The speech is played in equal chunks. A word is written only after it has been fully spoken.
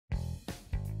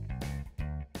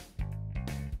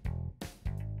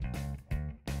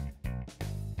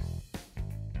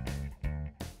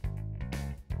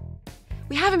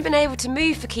We haven't been able to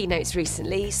move for keynotes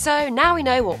recently, so now we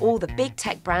know what all the big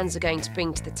tech brands are going to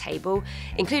bring to the table,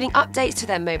 including updates to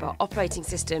their mobile operating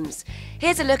systems.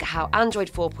 Here's a look at how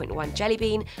Android 4.1 Jelly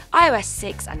Bean, iOS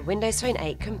 6 and Windows Phone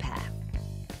 8 compare.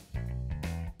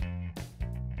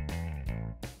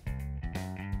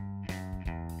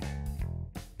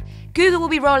 Google will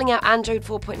be rolling out Android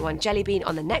 4.1 Jelly Bean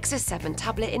on the Nexus 7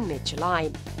 tablet in mid-July.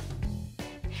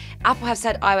 Apple have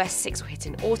said iOS 6 will hit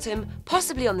in autumn,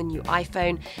 possibly on the new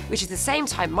iPhone, which is the same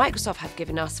time Microsoft have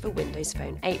given us for Windows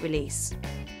Phone 8 release.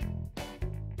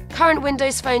 Current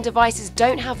Windows Phone devices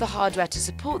don't have the hardware to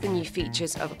support the new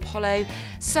features of Apollo,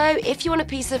 so if you want a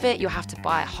piece of it, you'll have to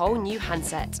buy a whole new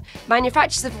handset,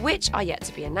 manufacturers of which are yet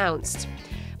to be announced.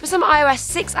 For some iOS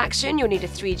 6 action, you'll need a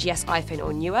 3GS iPhone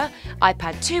or newer,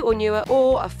 iPad 2 or newer,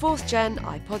 or a 4th gen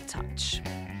iPod Touch.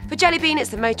 For Jelly Bean, it's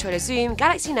the Motorola Zoom,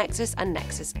 Galaxy Nexus and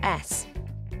Nexus S.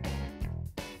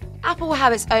 Apple will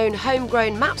have its own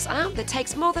homegrown Maps app that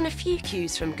takes more than a few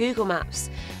cues from Google Maps.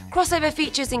 Crossover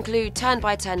features include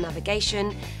turn-by-turn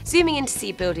navigation, zooming in to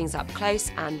see buildings up close,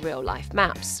 and real-life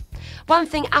maps. One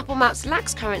thing Apple Maps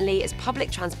lacks currently is public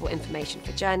transport information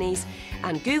for journeys,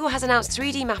 and Google has announced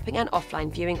 3D mapping and offline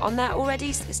viewing on their already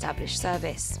established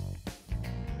service.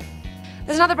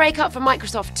 There's another breakup from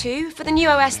Microsoft too. For the new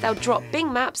OS, they'll drop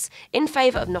Bing Maps in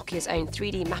favour of Nokia's own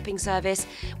 3D mapping service,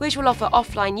 which will offer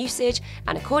offline usage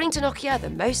and, according to Nokia,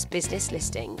 the most business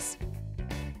listings.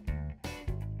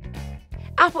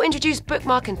 Apple introduced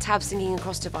bookmark and tab syncing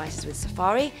across devices with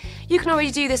Safari. You can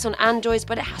already do this on Androids,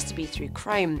 but it has to be through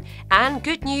Chrome. And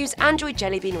good news, Android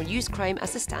Jelly Bean will use Chrome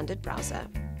as the standard browser.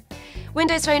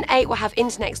 Windows Phone 8 will have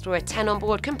Internet Explorer 10 on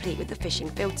board, complete with the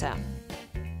phishing filter.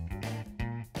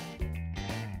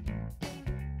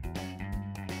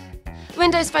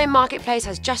 Windows Phone Marketplace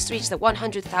has just reached the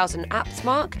 100,000 apps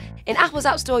mark. In Apple's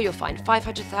App Store, you'll find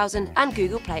 500,000 and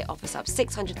Google Play offers up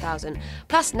 600,000.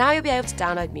 Plus, now you'll be able to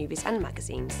download movies and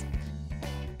magazines.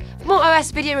 For more OS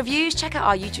video reviews, check out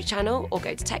our YouTube channel or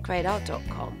go to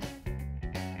techradar.com.